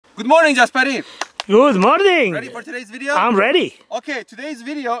Good morning, Jasperi. Good morning. Ready for today's video? I'm ready. Okay, today's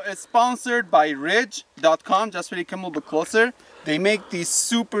video is sponsored by Ridge.com. Jasperi, come a little bit closer. They make these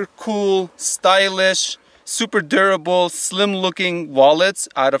super cool, stylish, super durable, slim looking wallets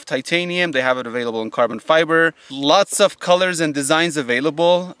out of titanium. They have it available in carbon fiber. Lots of colors and designs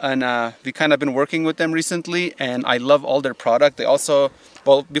available, and we kind of been working with them recently, and I love all their product. They also,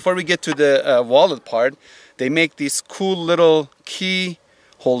 well, before we get to the wallet part, they make these cool little key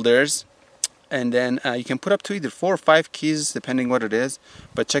holders, and then you can put up to either 4 or 5 keys depending what it is.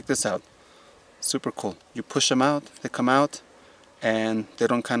 But check this out, super cool. You push them out, they come out, and they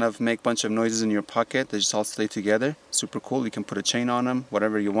don't kind of make a bunch of noises in your pocket. They just all stay together. Super cool. You can put a chain on them,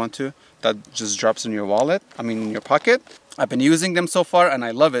 whatever you want to. That just drops in your wallet, in your pocket. I've been using them so far and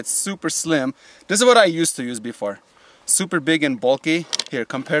I love it. Super slim. This is what I used to use before. Super big and bulky. Here,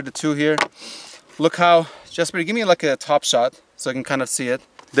 compare the two here. Look how, Jasper, give me like a top shot so I can kind of see it.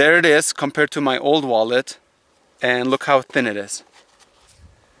 There it is compared to my old wallet, and look how thin it is.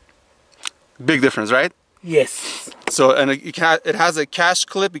 Big difference, right? Yes. So, and it has a cash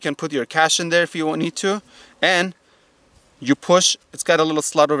clip. You can put your cash in there if you need to, and you push. It's got a little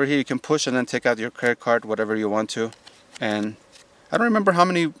slot over here. You can push and then take out your credit card, whatever you want to. And I don't remember how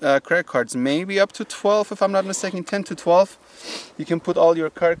many credit cards, maybe up to 12 if I'm not mistaken, 10 to 12. You can put all your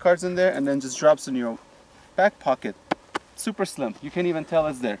credit cards in there and then just drops in your back pocket. Super slim. You can't even tell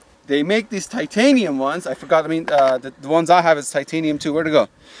it's there. They make these titanium ones. I forgot, the ones I have is titanium too. Where'd it go?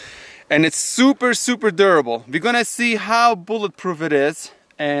 And it's super, super durable. We're gonna see how bulletproof it is.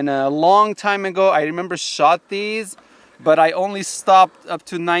 And a long time ago, I remember shot these, but I only stopped up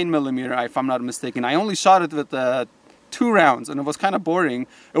to 9mm, if I'm not mistaken. I only shot it with 2 rounds, and it was kind of boring.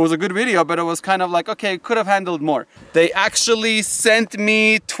 It was a good video, but it was kind of like, okay, could have handled more. They actually sent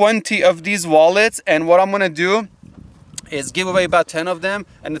me 20 of these wallets, and what I'm gonna do is give away about 10 of them,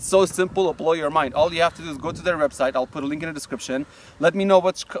 and it's so simple, it'll blow your mind. All you have to do is go to their website. I'll put a link in the description. Let me know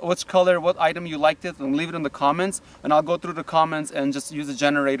which color, what item you liked it, and leave it in the comments, and I'll go through the comments and just use a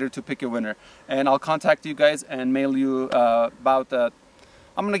generator to pick a winner. And I'll contact you guys and mail you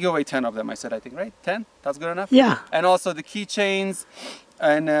I'm gonna give away 10 of them, I think, right? 10? That's good enough? Yeah. And also the keychains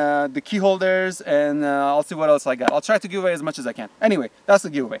and the key holders, and I'll see what else I got. I'll try to give away as much as I can. Anyway, that's the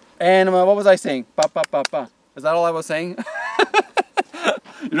giveaway. And what was I saying? Is that all I was saying?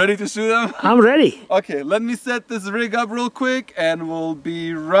 You ready to shoot them? I'm ready. Okay, let me set this rig up real quick and we'll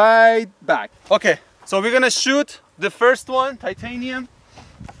be right back. Okay, so we're gonna shoot the first one, titanium.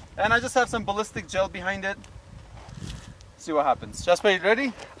 And I just have some ballistic gel behind it. See what happens. Jasper, you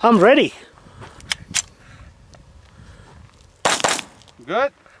ready? I'm ready.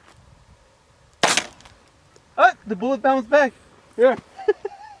 Good. Ah, the bullet bounced back. Here.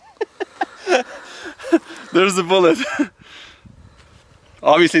 There's the bullet.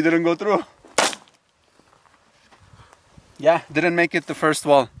 Obviously didn't go through. Yeah, didn't make it the first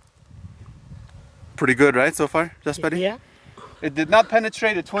wall. Pretty good, right, so far, Jasper? Yeah. It did not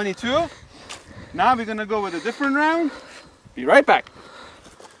penetrate a 22. Now we're gonna go with a different round. Be right back.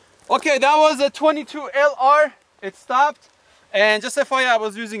 Okay, that was a 22 LR. It stopped. And just FYI, I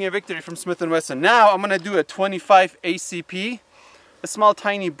was using a Victory from Smith & Wesson. Now I'm gonna do a 25 ACP. A small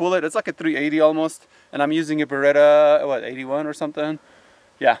tiny bullet. It's like a 380 almost. And I'm using a Beretta, what, 81 or something?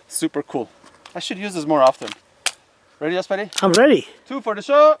 Yeah, super cool. I should use this more often. Ready, Jasper? I'm ready. 2 for the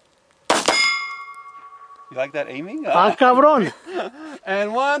show. You like that aiming? Ah, cabron.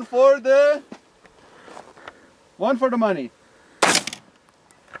 And 1 for the money.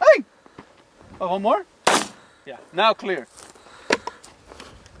 Hey! Oh, one more? Yeah, now clear.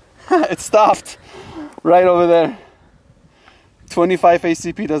 It stopped right over there. 25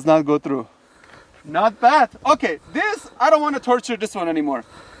 ACP does not go through. Not bad. Okay, this, I don't want to torture this one anymore.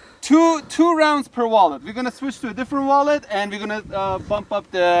 Two rounds per wallet. We're gonna switch to a different wallet and we're gonna bump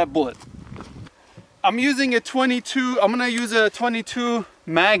up the bullet. I'm using a 22, I'm gonna use a 22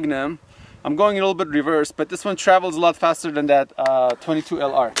 Magnum. I'm going a little bit reverse, but this one travels a lot faster than that 22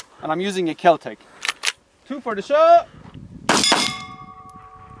 LR. And I'm using a Keltec. 2 for the show.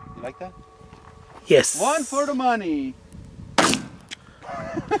 You like that? Yes. 1 for the money.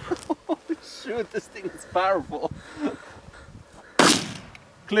 Holy shoot, this thing is powerful.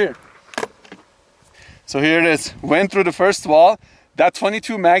 Clear. So here it is. Went through the first wall. That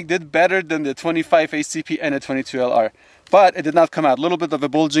 22 mag did better than the 25 ACP and the 22 LR. But it did not come out. A little bit of a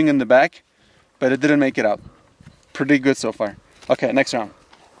bulging in the back, but it didn't make it out. Pretty good so far. Okay, next round.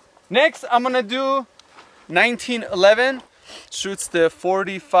 Next, I'm gonna do 1911. Shoots the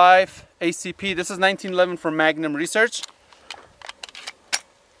 45 ACP. This is 1911 from Magnum Research.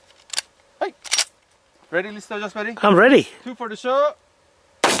 Hey, ready, listo, just ready? I'm ready. 2 for the show.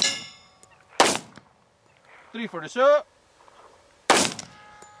 3 for the show.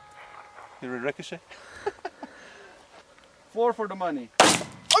 Here it ricochet. 4 for the money.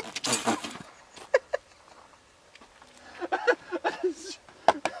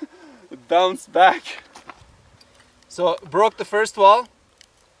 It bounced back. So broke the first wall,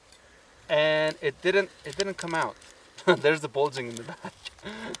 and it didn't come out. There's the bulging in the back.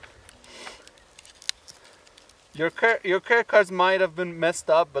 Your credit cards might have been messed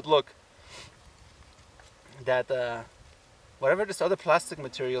up, but look, that whatever this other plastic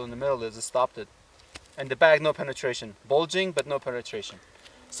material in the middle is, it stopped it. And the bag, no penetration. Bulging, but no penetration.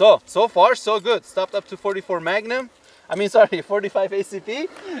 So far, so good. Stopped up to 44 Magnum. 45 ACP.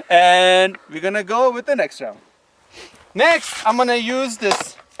 And we're gonna go with the next round. Next, I'm gonna use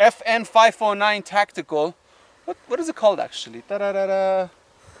this FN 509 Tactical. What is it called actually?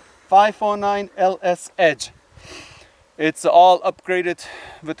 509 LS Edge. It's all upgraded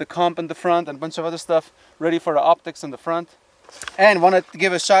with the comp in the front and a bunch of other stuff, ready for the optics in the front. And want to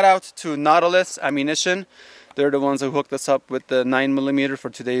give a shout out to Nautilus Ammunition. They're the ones who hooked us up with the 9mm for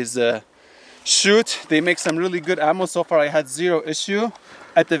today's shoot. They make some really good ammo. So far I had zero issue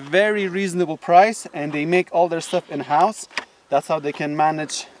at a very reasonable price, and they make all their stuff in-house. That's how they can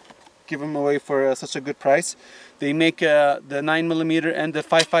manage give them away for such a good price. They make the 9mm and the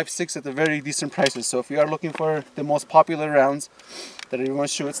 5.56 at a very decent prices. So if you are looking for the most popular rounds that everyone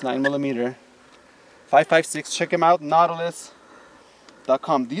shoots, 9mm, 5.56, check them out,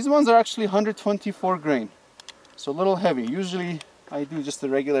 nautilus.com. These ones are actually 124 grain, so a little heavy. Usually I do just the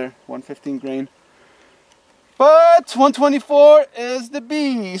regular 115 grain, but 124 is the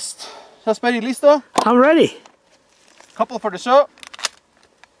beast. Just ready, listo? I'm ready. Couple for the show.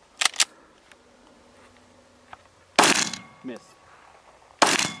 Miss.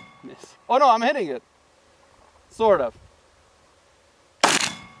 Miss. Oh no, I'm hitting it. Sort of.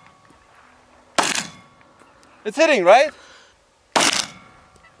 It's hitting, right?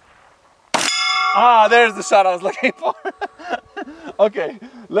 Ah, there's the shot I was looking for. Okay,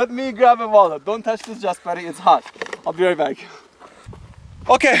 let me grab a wallet. Don't touch this, just buddy. It's hot. I'll be right back.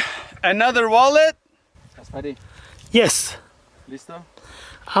 Okay, another wallet. Just buddy. Yes. Listo?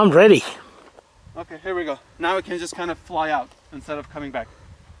 I'm ready. Okay, here we go. Now we can just kind of fly out instead of coming back.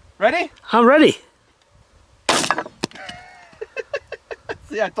 Ready? I'm ready.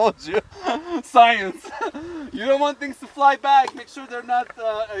 See, I told you. Science. You don't want things to fly back. Make sure they're not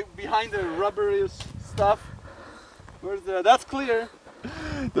behind the rubbery stuff. Where's the... That's clear.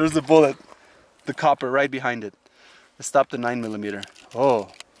 There's the bullet. The copper right behind it. It stopped the 9mm. Oh,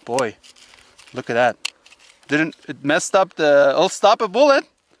 boy. Look at that. It messed up the... It'll stop a bullet.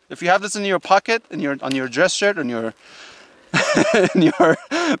 If you have this in your pocket, on your dress shirt, on your in your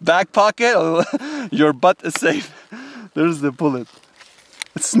back pocket, your butt is safe. There's the bullet.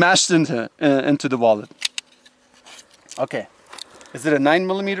 It's smashed into the wallet. Okay, is it a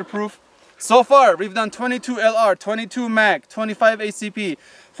 9mm proof? So far, we've done 22 LR, 22 Mag, 25 ACP,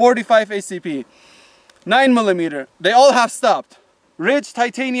 45 ACP, 9mm. They all have stopped. Ridge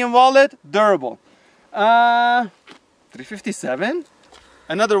titanium wallet, durable. 357.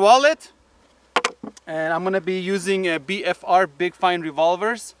 Another wallet, and I'm gonna be using BFR Big Fine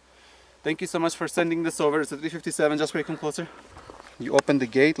revolvers. Thank you so much for sending this over. It's a 357. Just wait, come closer. You open the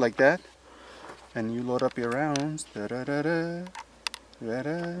gate like that, and you load up your rounds. Da da da da, da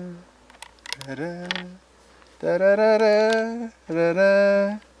da da da, da da da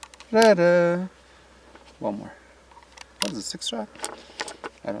da, da da. One more. What is it? 6-shot?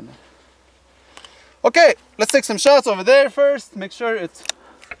 I don't know. Okay, let's take some shots over there first. Make sure it's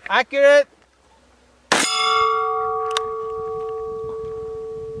accurate.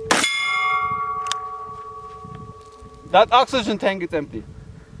 That oxygen tank is empty.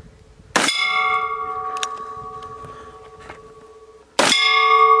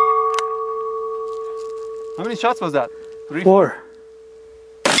 How many shots was that? 3? 4.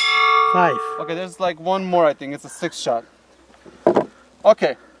 5. Okay, there's like one more, I think. It's a 6-shot.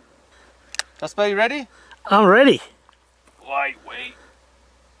 Okay. Jasper, you ready? I'm ready. Wait.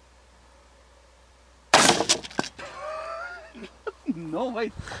 No,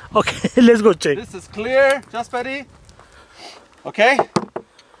 wait. Okay, let's go check. This is clear. Just ready. Okay.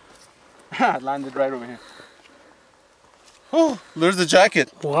 It landed right over here. Oh, there's the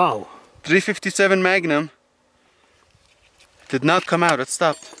jacket. Wow. 357 Magnum. Did not come out. It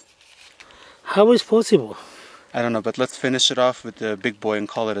stopped. How is possible? I don't know, but let's finish it off with the big boy and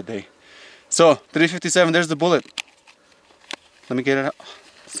call it a day. So, 357, there's the bullet. Let me get it out.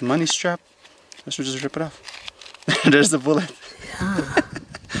 It's a money strap. I should just rip it off. There's the bullet. Yeah.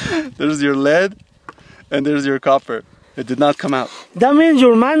 There's your lead, and there's your copper. It did not come out. That means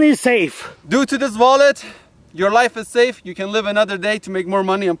your money is safe. Due to this wallet, your life is safe. You can live another day to make more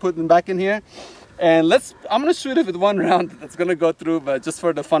money and put them back in here. And I'm gonna shoot it with one round that's gonna go through, but just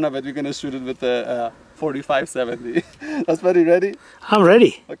for the fun of it, we're gonna shoot it with the 45-70. That's buddy, ready? I'm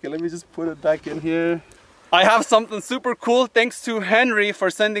ready. Okay, let me just put it back in here. I have something super cool. Thanks to Henry for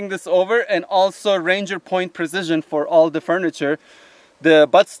sending this over, and also Ranger Point Precision for all the furniture. The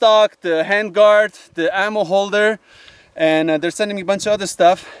buttstock, the handguard, the ammo holder, and they're sending me a bunch of other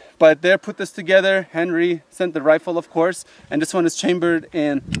stuff. But they put this together. Henry sent the rifle, of course, and this one is chambered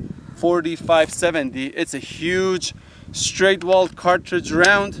in 45-70. It's a huge straight-walled cartridge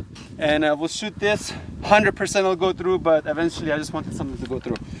round, and we'll shoot this. 100% will go through, but eventually I just wanted something to go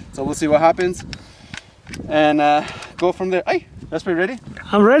through. So we'll see what happens, and go from there. Hey, Raspberry, ready?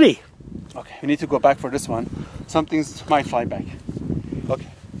 I'm ready. Okay, we need to go back for this one. Something might fly back. Okay.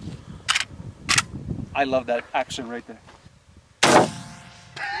 I love that action right there.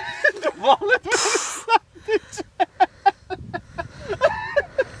 The bullet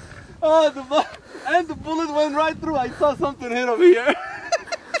oh, and the bullet went right through. I saw something hit over here.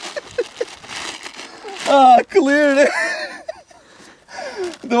 Oh, cleared it.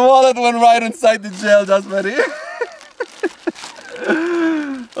 The wallet went right inside the jail, just buddy.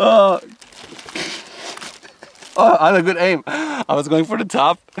 Oh, I had a good aim. I was going for the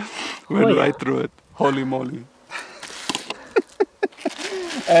top, went right through it. Holy moly.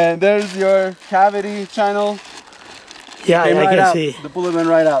 And there's your cavity channel. Yeah, I can out. see. The bullet went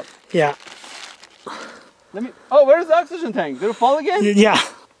right out. Yeah. Oh, where's the oxygen tank? Did it fall again? Yeah.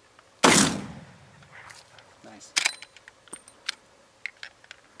 Nice.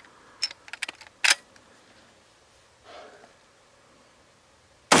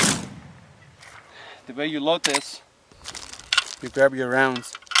 The way you load this, you grab your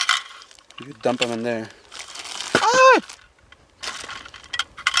rounds, you dump them in there. Ah!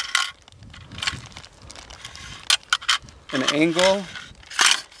 An angle.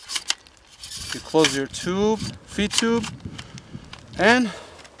 You close your tube, feed tube, and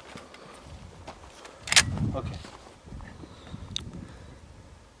okay.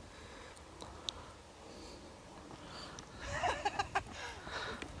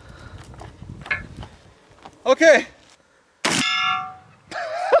 Okay.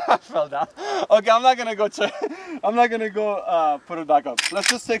 I fell down. Okay, I'm not gonna go check. I'm not gonna go put it back up. Let's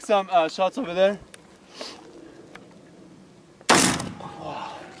just take some shots over there.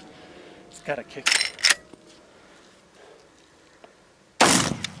 Wow. It's got a kick.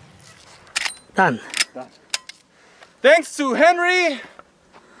 Done. Done. Thanks to Henry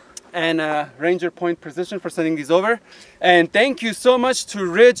and Ranger Point Precision for sending these over, and thank you so much to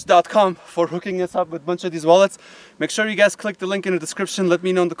Ridge.com for hooking us up with a bunch of these wallets. Make sure you guys click the link in the description. Let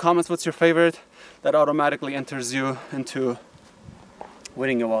me know in the comments what's your favorite. That automatically enters you into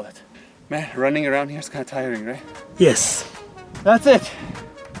winning a wallet. Man, running around here is kind of tiring, right? Yes. That's it.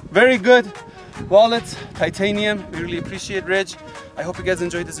 Very good wallets, titanium. We really appreciate Ridge. I hope you guys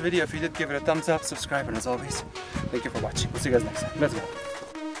enjoyed this video. If you did, give it a thumbs up, subscribe, and as always, thank you for watching. We'll see you guys next time. Let's go.